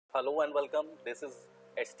Hello and welcome. This is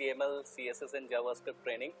HTML, CSS and JavaScript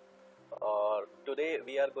training. Today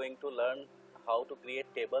we are going to learn how to create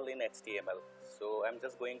table in HTML. So I'm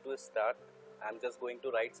just going to start. I'm just going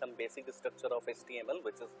to write some basic structure of HTML,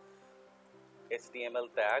 which is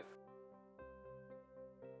HTML tag.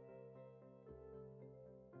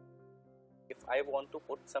 If I want to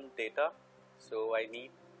put some data, so I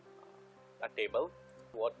need a table.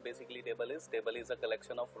 What basically table is a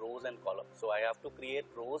collection of rows and columns. So I have to create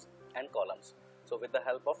rows and columns. So with the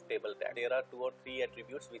help of table tag, there are 2 or 3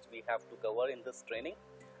 attributes which we have to cover in this training,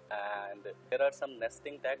 and there are some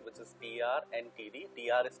nesting tag which is tr and td.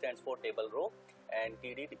 Tr stands for table row and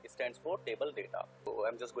td stands for table data. So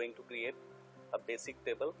I'm just going to create a basic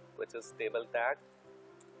table which is table tag,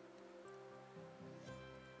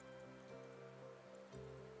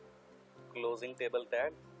 closing table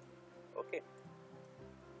tag. Okay,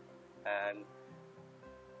 and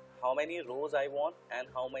how many rows I want and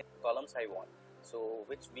how many columns I want, so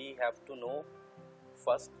which we have to know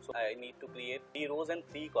first. So I need to create 3 rows and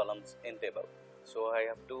 3 columns in table. So I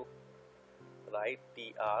have to write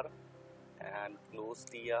tr and close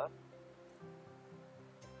tr,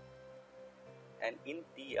 and in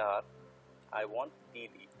tr I want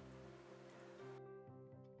td.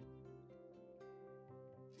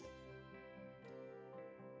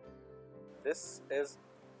 This is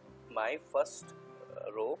my first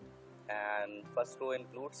row, and first row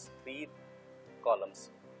includes 3 columns.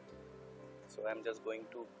 So I'm just going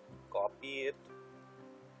to copy it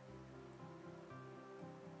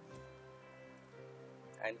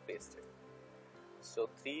and paste it. So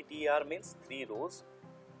 3tr means 3 rows,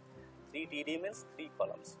 3td means 3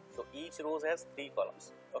 columns. So each row has 3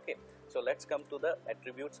 columns. Okay, so let's come to the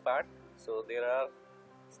attributes part. So there are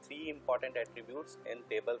 3 important attributes in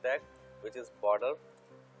table tag, which is border.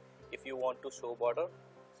 If you want to show border,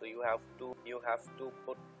 so you have to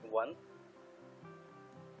put 1,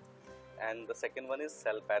 and the second one is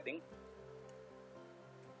cell padding,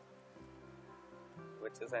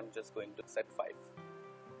 which is I'm just going to set 5.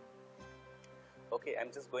 Okay,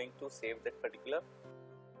 I'm just going to save that particular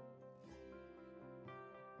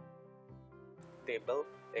table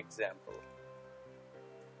example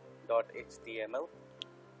 .html.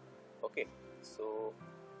 Okay, so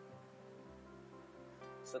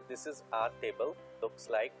this is our table. Looks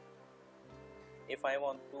like. If I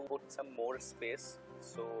want to put some more space,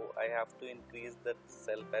 so I have to increase the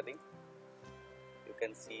cell padding. You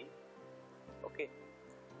can see. Okay,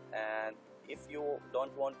 and if you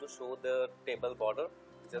don't want to show the table border,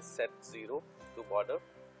 just set 0 to border.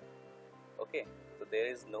 Okay, so there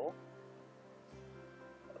is no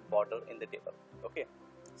border in the table. Okay,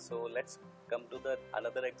 so let's come to the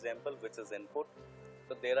another example, which is input.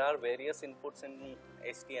 So there are various inputs in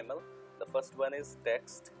HTML. The first one is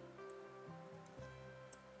text,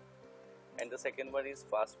 and the second one is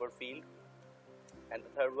password field, and the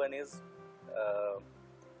third one is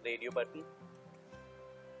radio button.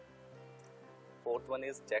 Fourth one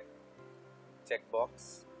is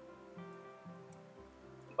checkbox,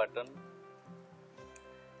 button,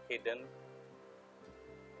 hidden,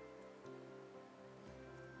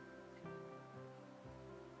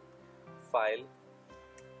 file,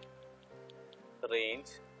 range.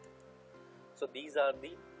 So these are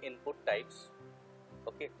the input types.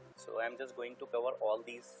 Okay, so I'm just going to cover all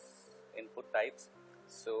these input types.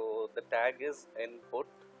 So the tag is input,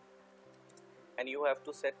 and you have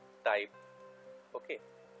to set type. Okay,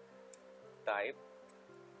 type.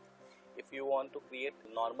 If you want to create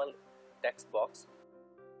normal text box,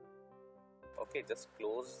 okay, just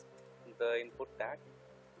close the input tag.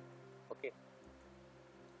 Okay,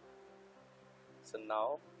 so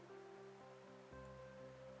now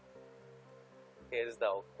here is the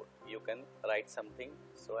output. You can write something.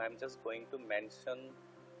 So I'm just going to mention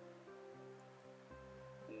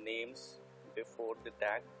names before the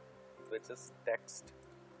tag, which is text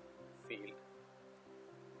field.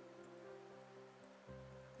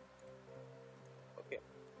 Okay,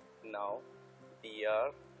 now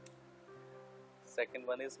tr. Second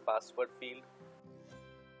one is password field.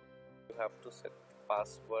 You have to set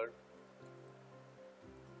password.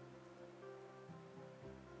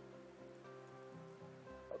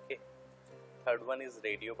 Okay, third one is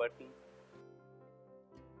radio button.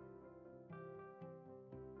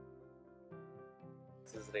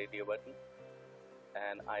 This is radio button,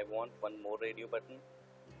 and I want one more radio button.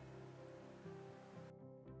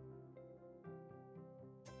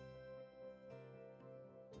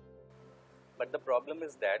 But the problem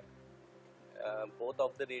is that both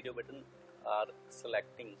of the radio button are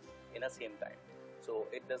selecting in the same time. So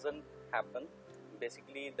it doesn't happen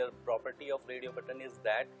basically the property of radio button is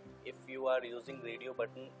that if you are using radio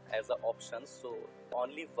button as an option, so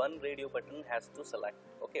only one radio button has to select.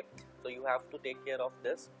 Okay, so you have to take care of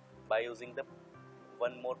this by using the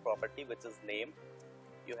one more property, which is name.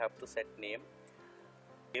 You have to set name,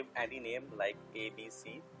 give any name like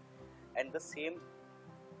ABC, and the same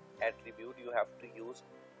attribute you have to use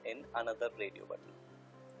in another radio button.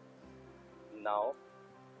 Now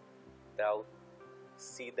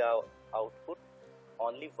see the output,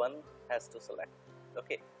 only one has to select.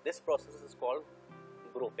 Okay, this process is called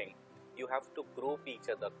grouping. You have to group each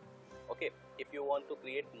other. Okay, if you want to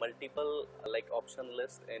create multiple like option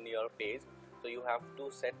list in your page, so you have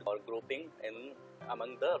to set or grouping in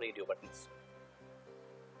among the radio buttons.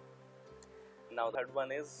 Now the third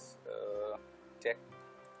one is check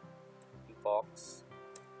box,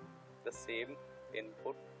 the same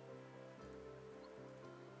input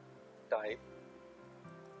type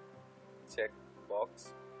check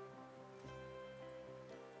box.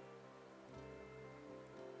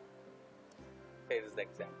 Here is the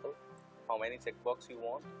example. How many checkbox you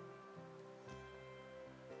want?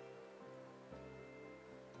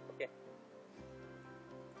 Okay.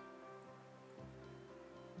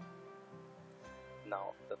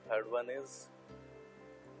 Now the third one is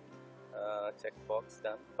checkbox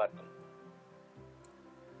done button.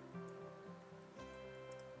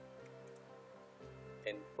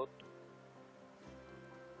 Input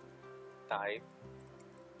type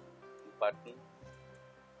button.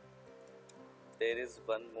 There is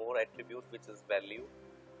one more attribute which is value,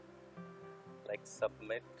 like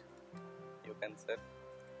submit you can set.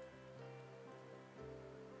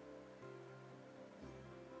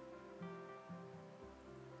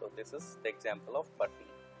 So this is the example of button.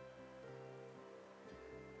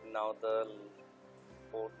 Now the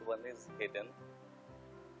fourth one is hidden.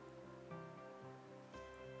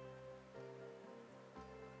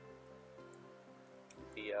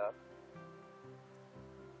 Here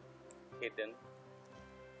hidden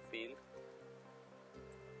field.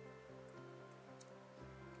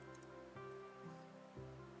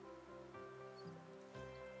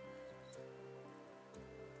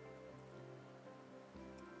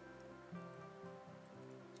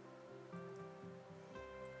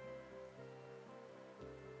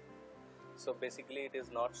 So basically it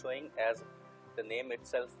is not showing as the name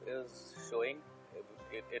itself is showing,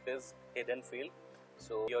 it is hidden field,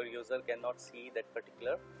 so your user cannot see that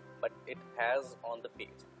particular, but it has on the page.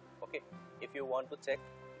 Okay, if you want to check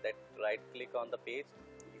that, right click on the page,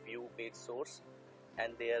 view page source,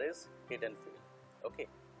 and there is hidden field. Okay,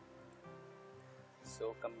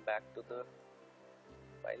 so come back to the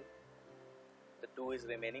file. The two is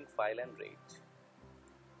remaining, file and range.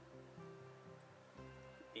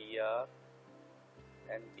 BR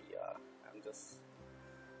and BR. I'm just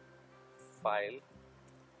file,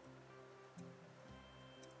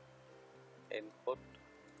 input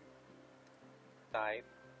type,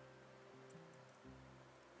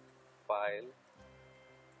 file.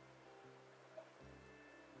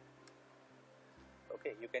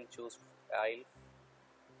 Okay, you can choose file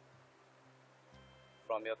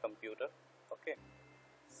from your computer. Okay,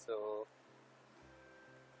 so,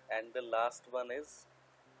 and the last one is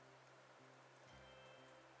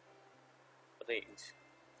range.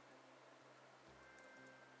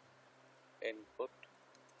 Input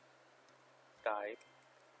type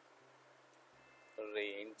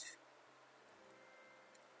range.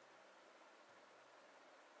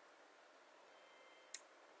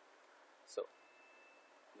 So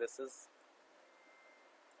this is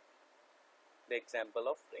the example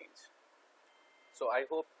of range. So I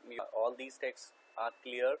hope all these texts are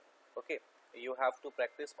clear. Okay, you have to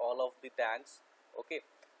practice all of the tags. Okay,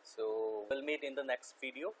 so we'll meet in the next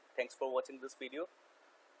video. Thanks for watching this video.